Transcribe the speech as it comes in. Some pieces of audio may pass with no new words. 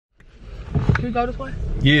Can we go this way?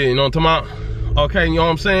 Yeah, you know what I'm talking about? Okay, you know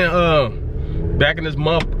what I'm saying? Back in this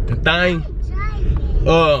motherfucking thing.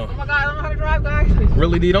 Oh my God, I don't know how to drive, guys.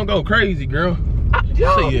 Really, D, don't go crazy, girl.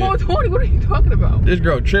 Yo, 420, what are you talking about? This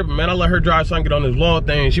girl tripping, man. I let her drive so I can get on this vlog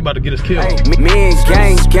thing. She about to get us killed. Hey, me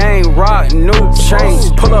and gang, rock, new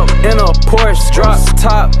chains. Pull up in a Porsche, drop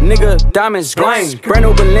top, nigga, diamonds gleam. Brand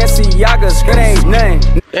new Balenciagas, it ain't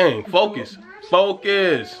nothing. Dang, focus.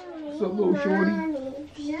 Focus. What's up, little shorty?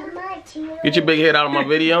 Get your big head out of my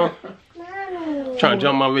video. Trying to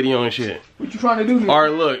jump my video and shit. What you trying to do here?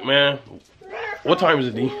 Alright, look, man. What time is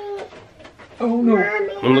it, D? Oh no.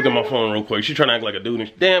 Let me look at my phone real quick. She trying to act like a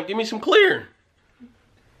dude. Damn, give me some clear.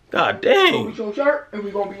 God dang. We show shirt and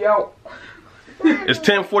we gonna be out. It's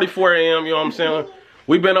 10:44 a.m. You know what I'm saying?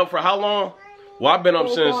 We been up for how long? Well, I've been up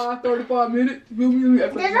since 35 minutes.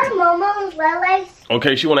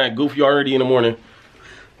 Okay, she wanna act goofy already in the morning.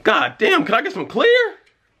 God damn, can I get some clear?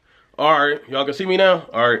 Alright, y'all can see me now?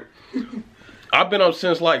 Alright. I've been up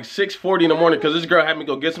since like 6:40 in the morning because this girl had me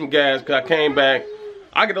go get some gas because I came back.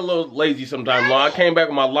 I get a little lazy sometimes. I came back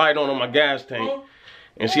with my light on my gas tank.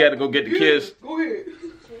 And she had to go get the kids. Go ahead.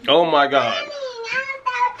 Oh my God.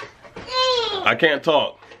 I can't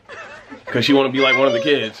talk. Because she want to be like one of the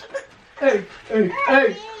kids. Hey.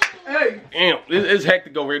 Damn, it's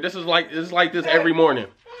hectic over here. This is like this every morning.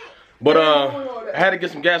 But I had to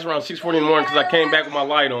get some gas around 6:40 in the morning because I came back with my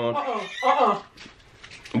light on.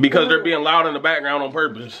 Because they're being loud in the background on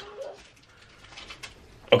purpose.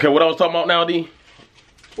 Okay, what I was talking about now, D?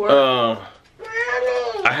 I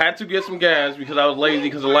had to get some gas because I was lazy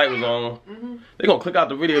because the light was on. They're gonna click out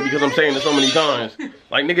the video because I'm saying it so many times.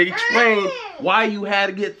 Like, nigga, explain why you had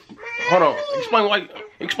to get. Hold on,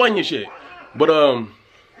 explain your shit. But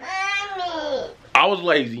I was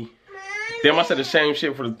lazy. Damn, I said the same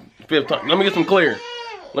shit for the 5th time. Let me get some clear.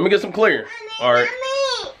 All right.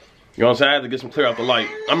 You know what I'm saying? I had to get some clear out the light.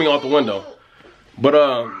 I mean, out the window. But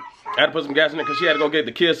I had to put some gas in there because she had to go get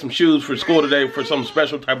the kids some shoes for school today for some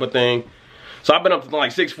special type of thing. So I've been up to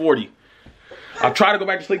like 6:40. I tried to go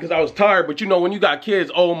back to sleep because I was tired, but you know when you got kids,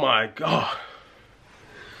 oh my God.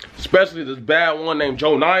 Especially this bad one named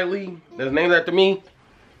Joe Niley that's named after me.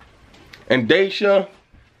 And Daisha.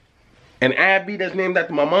 And Abby that's named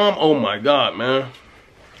after my mom. Oh my God, man.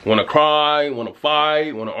 Wanna cry, wanna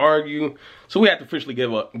fight, wanna argue. So we have to officially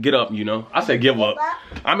get up, you know. I said give up.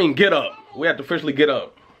 I mean get up. We have to officially get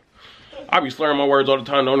up. I be slurring my words all the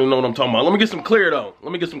time, don't even know what I'm talking about. Let me get some clear though.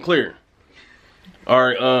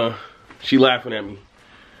 Alright, she laughing at me.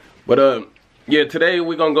 But yeah, today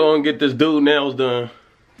we're gonna go and get this dude nails done.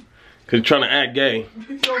 Cause he's trying to act gay.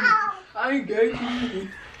 I ain't gay.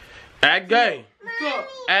 Act gay. What's up?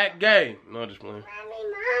 Act gay. No, just playing.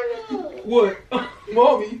 What?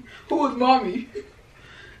 Mommy? Who is mommy?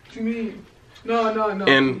 What you mean? No.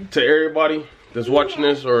 And to everybody that's watching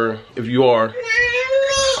this, or if you are,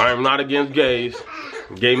 I am not against gays.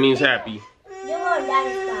 Gay means happy.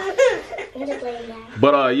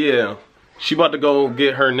 But yeah, she about to go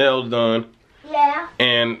get her nails done. Yeah.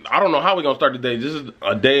 And I don't know how we're gonna start the day. This is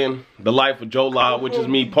a day in the life of JOELOBB, which is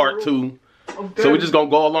me part 2. So we're just gonna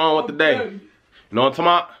go along with the day. You know what I'm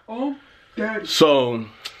talking about? So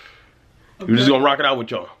we're just gonna rock it out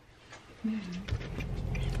with y'all.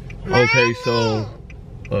 Okay, so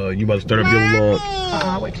you about to start up your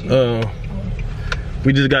vlog.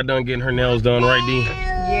 We just got done getting her nails done, right, D?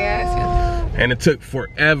 Yes. And it took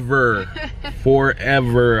forever.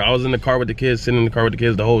 Forever. I was in the car with the kids, sitting in the car with the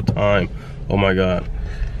kids the whole time. Oh my God.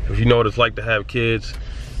 If you know what it's like to have kids,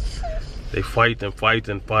 they fight and fight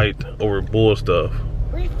and fight over bull stuff.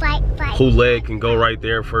 We fight. Whose leg can go right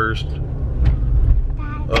there first.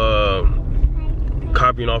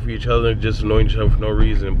 Copying off of each other, just annoying each other for no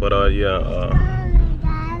reason. But yeah,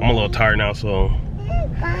 I'm a little tired now, so.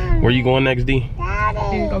 Where you going next, D? I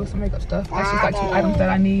need to go get some makeup stuff. That's just like 2 items that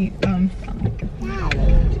I need.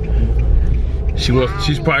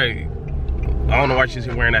 She's probably, I don't know why she's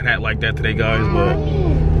wearing that hat like that today, guys, but.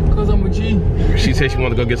 Cause I'm a G. She said she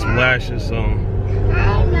wanted to go get some lashes, so.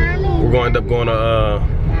 We're going to end up going to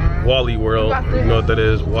Wally World. You know what that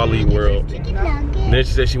is, Wally World. Then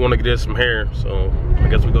she said she wanted to get some hair, so I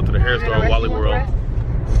guess we go to the hair store in Wally World.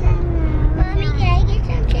 Mommy, can I get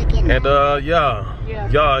some chicken? And yeah.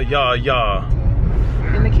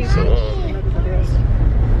 In the kitchen. So,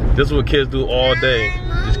 this is what kids do all day.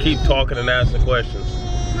 Just keep talking and asking questions.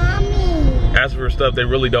 Mommy. Ask for stuff they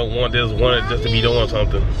really don't want. They just want it just to be doing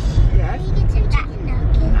something. Yes. Can I get some chicken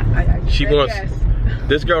nuggets? She wants, yes.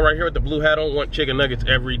 this girl right here with the blue hat on want chicken nuggets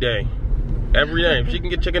every day. Every day. If she can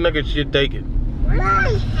get chicken nuggets, she'll take it. Where's my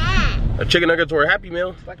hat? A chicken nuggets or a Happy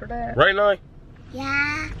Meal. Like her dad. Right, Nye?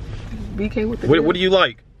 Yeah. BK with the What do you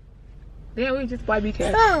like? Yeah, we just buy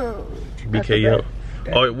BK. BK, yeah.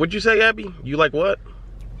 Oh, what'd you say, Abby? You like what?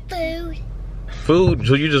 Food. Food?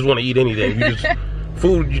 So you just want to eat anything? You just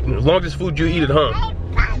food. As long as it's food, you eat it, huh?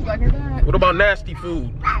 What about nasty food?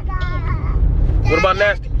 What about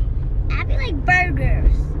nasty? I be like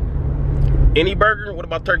burgers. Any burger? What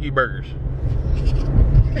about turkey burgers?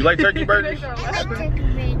 You like turkey burgers? I like turkey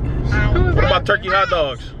burgers. What about turkey hot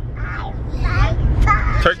dogs?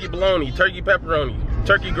 Turkey bologna, turkey pepperoni,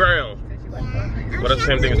 turkey ground. Well, that's the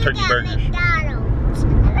same thing as turkey burgers.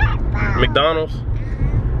 McDonald's.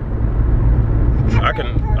 I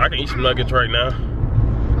can eat some nuggets right now.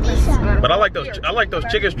 But I like those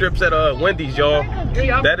chicken strips at Wendy's, y'all.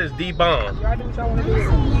 That is the bomb.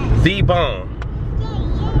 The bomb.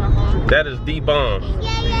 That is the bomb.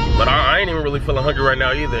 But I ain't even really feeling hungry right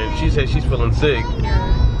now either. And she said she's feeling sick.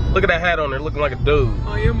 Look at that hat on there, looking like a dude.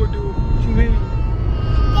 I am a dude. What you mean?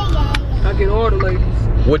 I get all the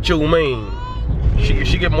ladies. What you mean?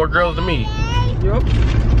 She get more girls than me. Yup.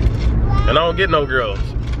 And I don't get no girls.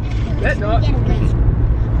 Bet not.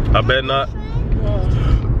 I bet not.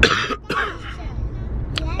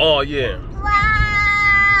 Oh yeah.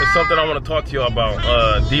 It's something I want to talk to you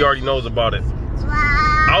about. D already knows about it.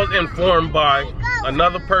 I was informed by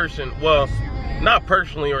another person. Well, not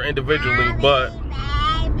personally or individually, but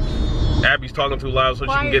Abby's talking too loud so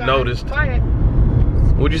she can get noticed.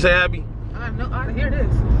 What'd you say, Abby? I hear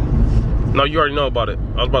this. No, you already know about it.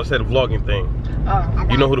 I was about to say the vlogging thing. Oh.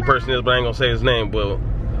 You know who the person is, but I ain't gonna say his name. But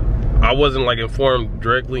I wasn't like informed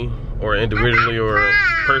directly or individually or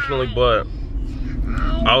personally, but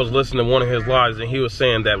I was listening to one of his lives and he was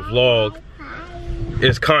saying that vlog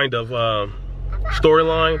is kind of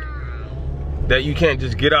storyline, that you can't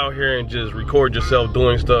just get out here and just record yourself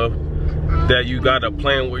doing stuff, that you gotta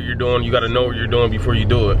plan what you're doing, you gotta know what you're doing before you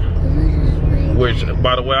do it. Which,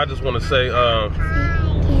 by the way, I just want to say,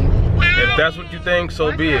 if that's what you think,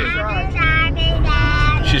 so be it.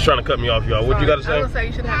 She's trying to cut me off, y'all. What you gotta say? I would say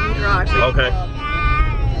you should have me drive. Okay.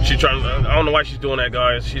 She's trying. I don't know why she's doing that,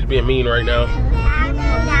 guys. She's being mean right now.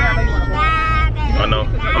 I know.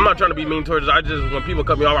 I'm not trying to be mean towards her. I just, when people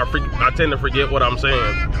cut me off, I tend to forget what I'm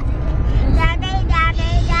saying.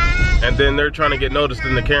 And then they're trying to get noticed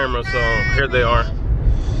in the camera, so here they are.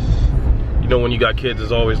 You know, when you got kids,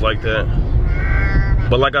 it's always like that.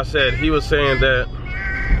 But like I said, he was saying that.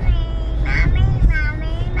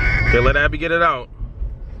 Okay, let Abby get it out.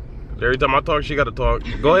 Every time I talk, she gotta talk.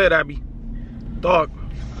 Go ahead, Abby. Talk.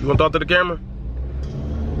 You wanna talk to the camera?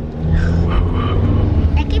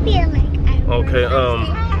 That could be like. Okay,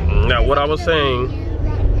 now what I was saying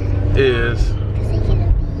is,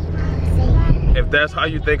 if that's how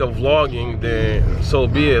you think of vlogging, then so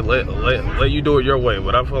be it. Let you do it your way.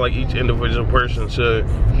 But I feel like each individual person should,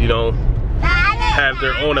 you know, have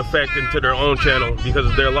their own effect into their own channel because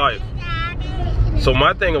it's their life. So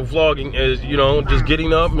my thing of vlogging is, you know, just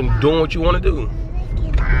getting up and doing what you want to do.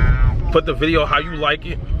 Put the video how you like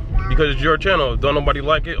it because it's your channel. If don't nobody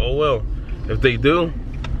like it, oh well. If they do,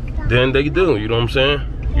 then they do, you know what I'm saying?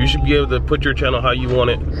 You should be able to put your channel how you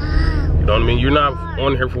want it. You know what I mean? You're not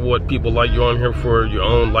on here for what people like, you're on here for your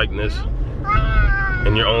own likeness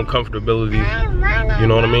and your own comfortability. You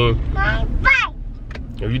know what I mean?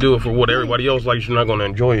 If you do it for what everybody else likes, you're not gonna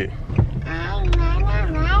enjoy it.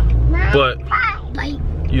 But,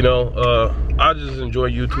 you know, I just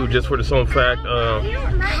enjoy YouTube just for the simple fact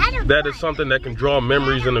that is something that can draw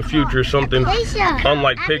memories in the future, something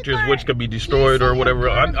unlike pictures which could be destroyed or whatever.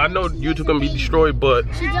 I know YouTube can be destroyed, but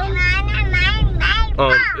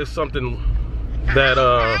it's something that,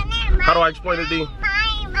 how do I explain it, D?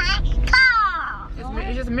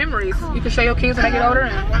 It's just memories. You can show your kids when they get older,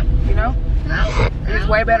 and, you know, it's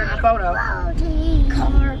way better than a photo.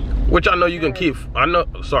 Which I know you can keep. I know.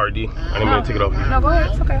 Sorry, D. I didn't mean to take it off. No, go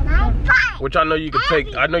ahead. It's okay. Which I know you can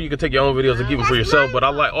take. I know you can take your own videos and keep them for yourself. But I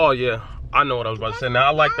like. Oh yeah, I know what I was about to say. Now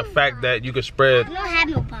I like the fact that you can spread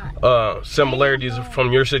similarities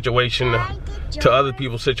from your situation to other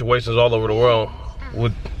people's situations all over the world,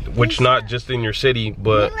 which not just in your city,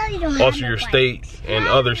 but also your state and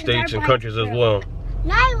other states and countries as well.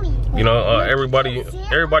 You know, everybody's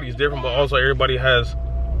different, but also everybody has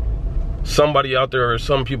somebody out there or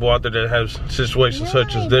some people out there that has situations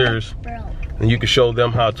such as theirs, and you can show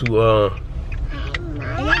them how to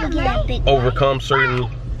overcome certain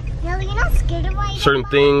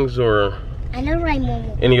things or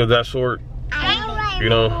any of that sort. You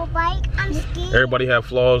know, everybody have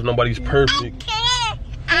flaws, nobody's perfect.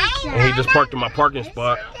 And he just parked in my parking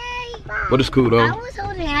spot, but it's cool though.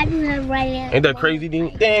 Ain't that crazy,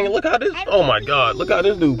 Dean? Dang, look how this, oh my God, look how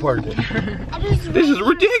this dude parked it. This is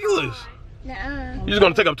ridiculous. Nuh-uh. You just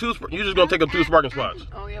gonna take up two parking spots.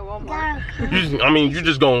 Oh yeah, Walmart. You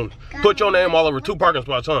just gonna put your name all over 2 parking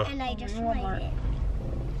spots, huh? And I just write it.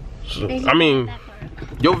 So, I mean,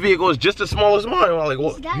 your vehicle is just as small as mine. Like,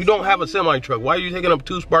 well, you don't have a semi truck. Why are you taking up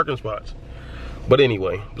 2 parking spots? But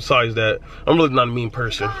anyway, besides that, I'm really not a mean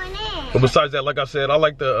person. But besides that, like I said, I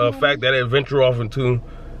like the fact that it venture off into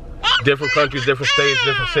different countries, different states,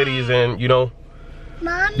 different cities, and you know,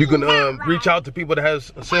 you can reach out to people that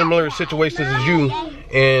has similar situations as you,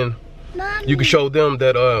 and you can show them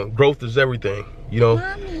that growth is everything. You know,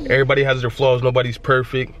 everybody has their flaws. Nobody's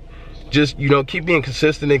perfect. Just, you know, keep being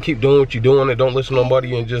consistent and keep doing what you're doing, and don't listen to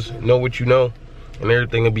nobody, and just know what you know, and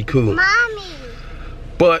everything will be cool. Mommy.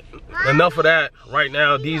 But enough of that. Right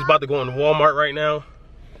now, Dee's about to go into Walmart right now.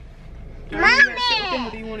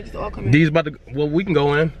 Mommy. Dee's about to, well, we can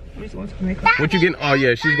go in. What you getting? Oh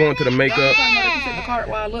yeah, she's going to the makeup. The cart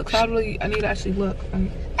while I look, so I need to actually look.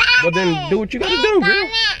 Well then, do what you gotta do, girl. Well,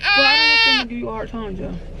 I don't want them to give you a hard time,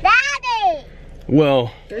 Joe. Daddy.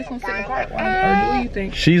 Well, They're just gonna sit in the cart. Or what do you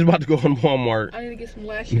think? she's about to go in Walmart. I need to get some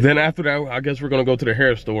lashes. Then after that, I guess we're gonna go to the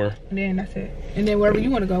hair store. And then that's it. And then wherever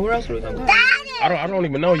you want to go. Where else are we gonna go? I don't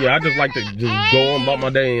even know yet. I just like to just go on about my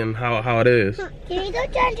day and how it is. Can you go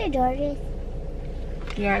down to George's?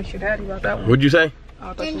 Yeah, ask your daddy about that one. What'd you say?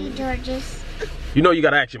 I thought Down you to George's. You know you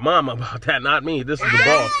gotta ask your mom about that, not me. This is the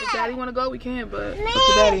boss. If daddy want to go, we can, but it's up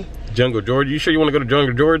to daddy. Jungle George, you sure you want to go to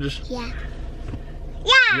Jungle George's? Yeah.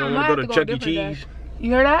 You don't want to go to Chuck E. Cheese? You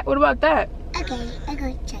hear that? What about that? Okay, I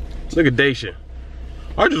go check. Look at Daisha.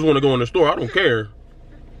 I just want to go in the store. I don't care.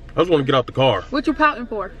 I just want to get out the car. What you pouting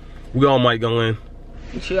for? We all might go in.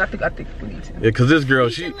 I think we need to. Yeah, cause this girl,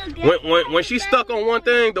 when she's stuck on one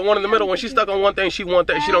thing, the one in the middle, when she's stuck on one thing, she want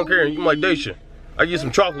that. She don't care. And you like, Daisha, I give you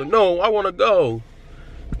some chocolate. No, I want to go.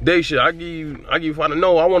 Daisha, I give you $5.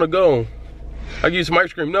 No, I want to go. I give you some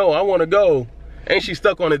ice cream. No, I want to go. And she's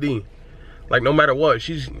stuck on it, D. Like no matter what,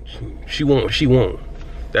 she won't.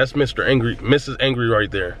 That's Mrs. Angry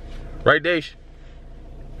right there. Right, Daisha?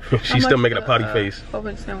 She's still making a potty face.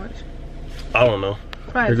 Open sandwich. I don't know.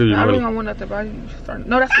 Right. I really don't want nothing, but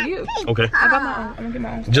no, that's for you. Okay. I got my own. I'm gonna get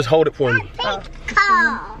my own. Just hold it for me.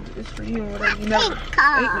 It's for you. You never ate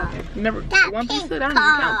nothing. You never one piece of it. I don't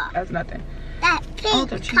even count. That's nothing. That pink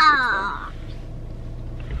car.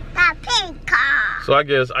 That pink car. So I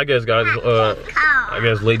guess guys, I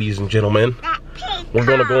guess ladies and gentlemen, we're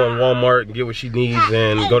gonna go in Walmart and get what she needs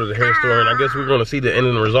and go to the hair store, and I guess we're gonna see the end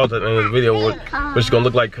of the result at the end of the video, what she's gonna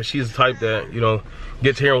look like, cause she's the type that, you know,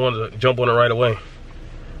 gets here and wants to jump on it right away.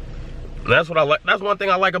 And that's what I like. That's one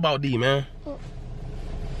thing I like about D, man.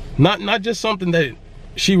 Not just something that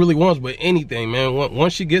she really wants, but anything, man.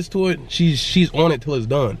 Once she gets to it, she's on it till it's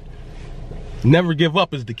done. Never give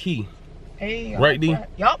up is the key. Hey, right, D?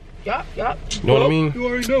 Yup. You know what I mean? You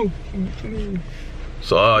already know.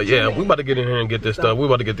 So yeah, we about to get in here and get this stuff. We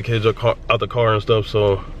about to get the kids out the car and stuff.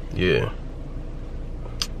 So yeah.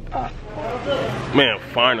 Man,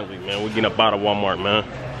 finally, man, we getting up out of Walmart, man.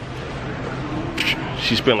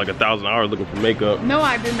 She spent like $1,000 looking for makeup. No,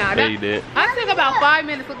 I did not. Yeah, you did. I took about 5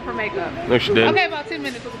 minutes looking for makeup. No, she didn't. Okay, about 10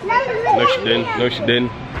 minutes looking for makeup. No, she didn't. No, she didn't.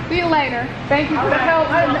 See you later. Thank you for the help.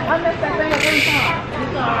 I messed that thing up every time.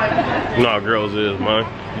 It's alright. You know how girls is, man.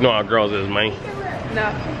 You know how girls is, man. No.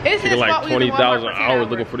 It's She like 20,000 hours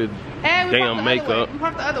looking for this damn makeup. We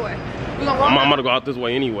parked the other way. I'm gonna go out this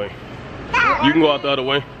way anyway. You can go out the other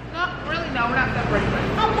way. No, really, no. We're not separating.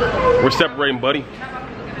 We're separating, buddy.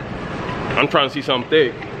 I'm trying to see something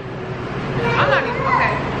thick. I'm not even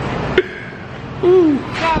okay.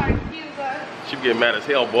 Sorry, excuse us. She be getting mad as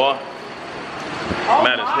hell, boy. Oh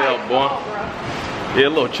Mad as hell, boy. Yeah, a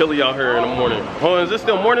little chilly out here in the morning. Oh, is this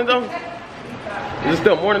still morning though? Is it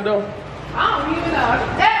still morning though? I don't even know.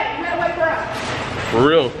 Hey, you better wait for us. For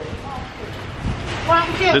real. Why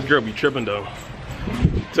don't you This girl be tripping though.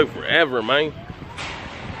 Took forever, man.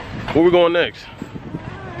 Where we going next?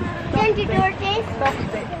 Down to George's.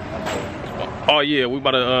 Oh yeah, we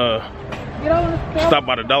about to stop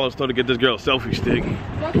by the dollar store to get this girl a selfie stick,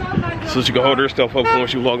 so she can hold her stuff up when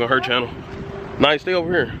she vlog on her channel. Nice, stay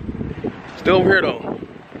over here. Stay over here though.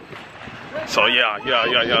 So yeah.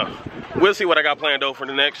 We'll see what I got planned though for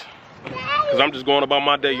the next. Cause I'm just going about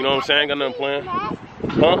my day, you know what I'm saying? Got nothing planned.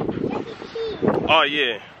 Huh? Oh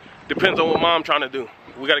yeah. Depends on what mom trying to do.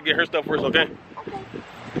 We gotta get her stuff first, okay?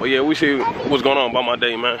 Well yeah, we see what's going on about my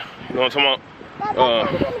day, man. You know what I'm talking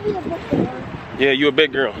about? Yeah, you a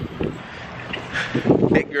big girl.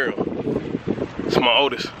 Big girl. It's my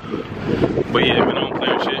oldest. But yeah, man, I don't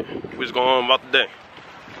play shit. We just going on about the day.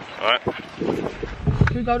 Alright.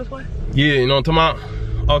 Can we go this way? Yeah, you know what I'm talking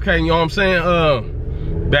about? Okay, you know what I'm saying?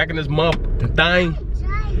 Back in this month thing.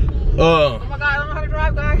 Oh my God, I don't know how to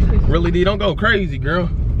drive, guys. Really, D? Don't go crazy, girl.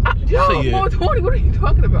 Yo, 420, what are you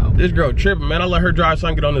talking about? This girl tripping, man. I let her drive so I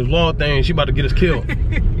can get on this vlog thing. She about to get us killed.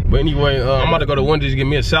 But anyway, I'm about to go to Wendy's to get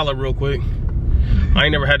me a salad real quick. I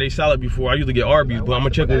ain't never had a salad before. I usually get Arby's, but I'm gonna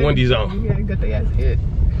check what Wendy's on. Yeah, got their ass hit.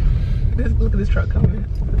 Look at this truck coming.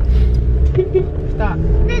 Stop.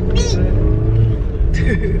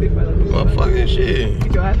 Motherfucking shit. You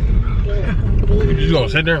drive? You just gonna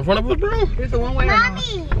sit there in front of us, bro? It's a one-way.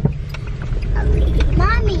 Mommy.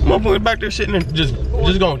 Mommy. Motherfucker back there sitting there just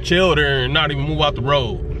gonna chill there and not even move out the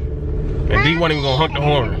road. And D wasn't even gonna honk the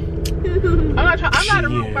horn. I'm not a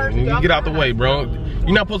rude person. You get out the way, bro.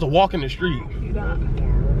 You're not supposed to walk in the street.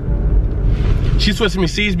 She switched me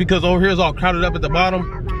seats because over here is all crowded up at the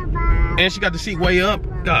bottom. And she got the seat way up.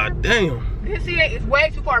 God damn. This seat is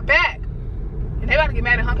way too far back. And they about to get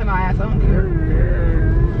mad at honking our ass. I don't care.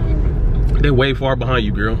 They're way far behind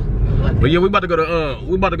you, girl. But yeah, we about to go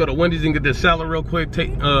to Wendy's and get this salad real quick.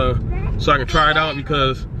 So I can try it out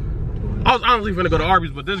because I was honestly finna go to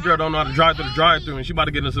Arby's, but this girl don't know how to drive through the drive-thru and she about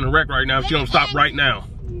to get us in a wreck right now if she don't stop right now.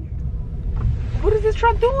 What is this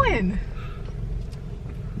truck doing?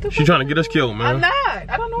 She's trying to get us killed, man. I'm not.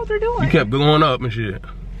 I don't know what they're doing. You kept going up and shit.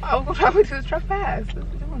 I was gonna try to put this truck fast. What's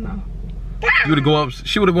it doing now? You would have go up.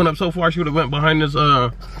 She would have went up so far. She would have went behind this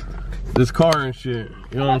this car and shit.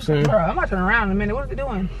 You know what I'm saying? Bro, I'm not turning around in a minute. What is it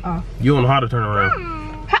doing? Oh. You don't know how to turn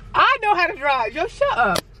around. I know how to drive. Yo, shut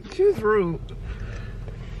up. She's rude.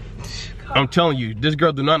 I'm telling you, this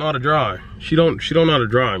girl do not know how to drive. She don't know how to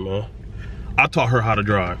drive, man. I taught her how to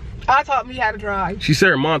drive. I taught me how to drive. She said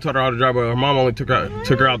her mom taught her how to drive, but her mom only took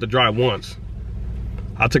her out to drive once.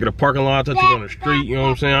 I took her to parking lot, I took her on the street, you know what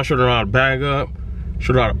I'm saying? I showed her how to bag up,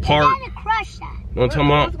 showed her how to park. You know what I'm talking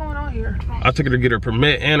about? What's going on here? I took her to get her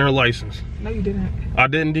permit and her license. No, you didn't. I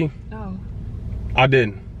didn't, D? No. I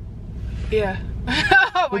didn't. Yeah.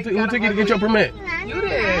 Who took you to get your permit? You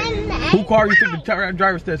did. Who car you took the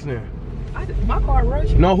driver's test in? My car, bro.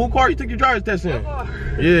 No, who car you took your driver's test in?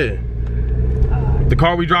 Yeah. The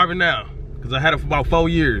car we driving now. Because I had it for about 4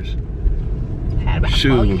 years.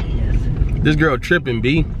 Shoot. This girl tripping,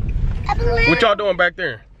 B. What y'all doing back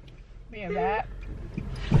there? Being bad.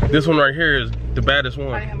 This one right here is the baddest I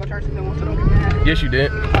one. didn't have my church no more, so don't be mad. Yes, you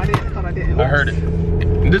did. I did. I thought I did. I heard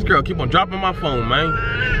it. This girl keep on dropping my phone, man.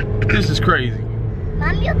 This is crazy.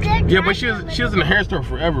 Mom, you good. Yeah, but she was in the hair store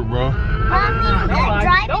forever, bro. Mom, you a good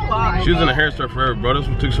driver. Don't lie. She was in the hair store forever, bro. That's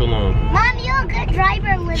what took so long. Mom, you a good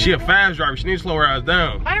driver. She a fast driver. She needs to slow her ass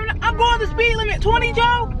down. I'm going the speed limit, 20,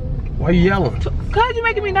 Joe. Why you yelling? Cause you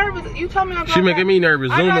making me nervous. You told me I'm She making me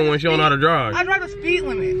nervous, zooming when she don't know how to drive. I drive the speed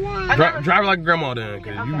limit. Drive like a grandma then,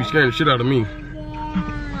 cause you be scaring the shit out of me.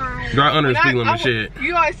 Drive under the speed limit shit.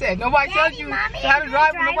 You always said, nobody tells you how to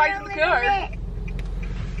drive when nobody's in the car.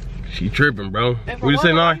 She tripping, bro. What you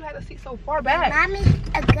say, Nye? You had to see so far back. Mommy's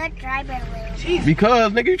a good driver, Lou.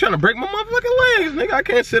 Because, nigga, you trying to break my motherfucking legs, nigga. I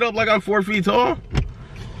can't sit up like I'm 4 feet tall.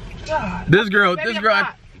 God. This girl at the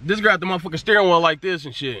motherfucking steering wheel like this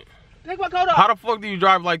and shit. Take my coat off. How the fuck do you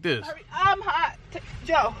drive like this? Hurry. I'm hot.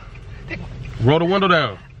 Joe. Roll the window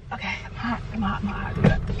down. Okay, I'm hot. I'm hot. Do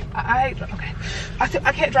that. Okay.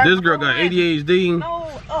 I can't drive. This girl got ADHD. No.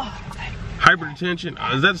 Oh, okay. Hypertension.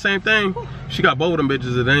 Is that the same thing? She got both of them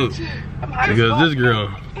bitches. It ain't. I'm hot. Because this girl.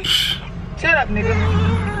 Shut up,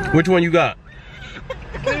 nigga. Which one you got?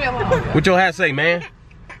 Leave me alone. What your hat say, man?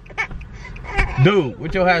 Dude,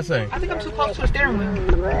 what your hat say? I think I'm too close to the steering wheel.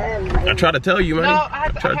 I try to tell you, man. No, I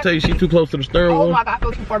try to tell you she's too close to the steering wheel. Oh my God, I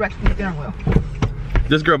feel too far back from the steering wheel.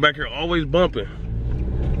 This girl back here always bumping.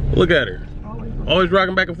 Look at her. Always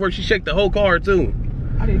rocking back and forth. She shake the whole car too.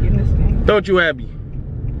 I didn't get in this thing. Don't you, Abby?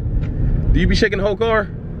 Do you be shaking the whole car?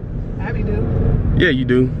 Abby do. Yeah, you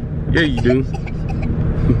do. Yeah, you do.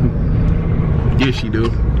 Yes, you do.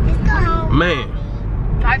 Man.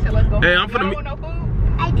 I said let's go. Hey, I'm finna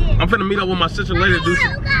meet up with my sister later.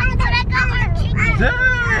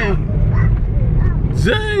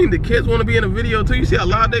 Dang, the kids want to be in a video too. You see how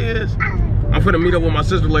loud they is? I'm finna meet up with my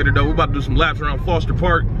sister later though. We're about to do some laps around Foster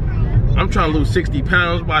Park. I'm trying to lose 60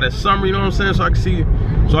 pounds by this summer, you know what I'm saying? So I can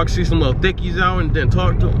see some little thickies out and then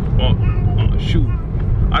talk to them. Oh shoot.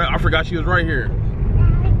 I forgot she was right here.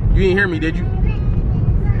 You didn't hear me, did you?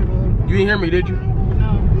 You didn't hear me, did you?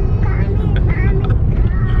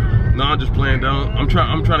 No, I'm just playing, though. I'm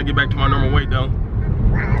trying to get back to my normal weight, though.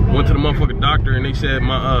 Went to the motherfucking doctor and they said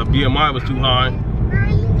my BMI was too high.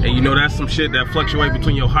 And you know that's some shit that fluctuates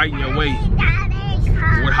between your height and your weight.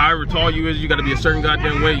 However tall you is, you gotta be a certain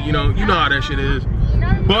goddamn weight. You know how that shit is.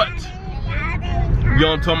 But you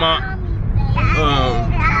know what I'm talking about?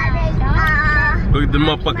 Look at the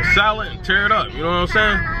motherfucking salad and tear it up. You know what I'm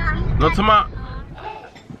saying? You know what I'm talking about?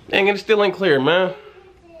 Dang it, it still ain't clear, man.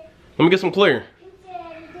 Let me get some clear.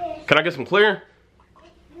 Can I get some clear?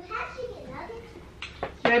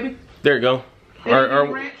 Baby. There you go.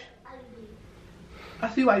 I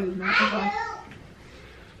see why you was mad.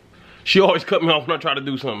 She always cut me off when I try to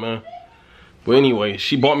do something, man. But anyway,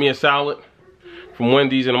 she bought me a salad from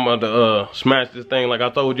Wendy's, and I'm about to smash this thing like I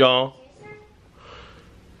told y'all.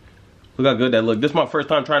 Look how good that look. This is my first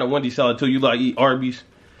time trying a Wendy's salad too. You like eat Arby's.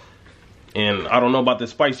 And I don't know about the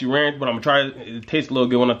spicy ranch, but I'm gonna try it. It tastes a little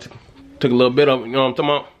good when I took a little bit of it, you know what I'm talking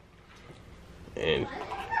about? And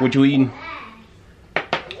what you eating?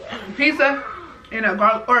 Pizza and a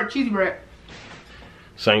garlic or a cheesy bread.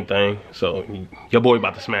 Same thing. So your boy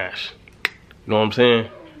about to smash. You know what I'm saying?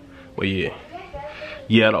 But yeah.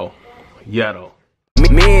 Yeah though. Yeah though.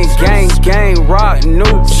 Me and gang, rock,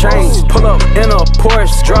 new chains. Pull up in a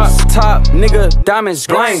Porsche, drop top, nigga, diamonds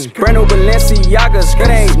gleam. Brand new Balenciagas, it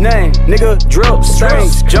ain't nothing, nigga, drip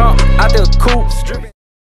stains. Jump out the coupe.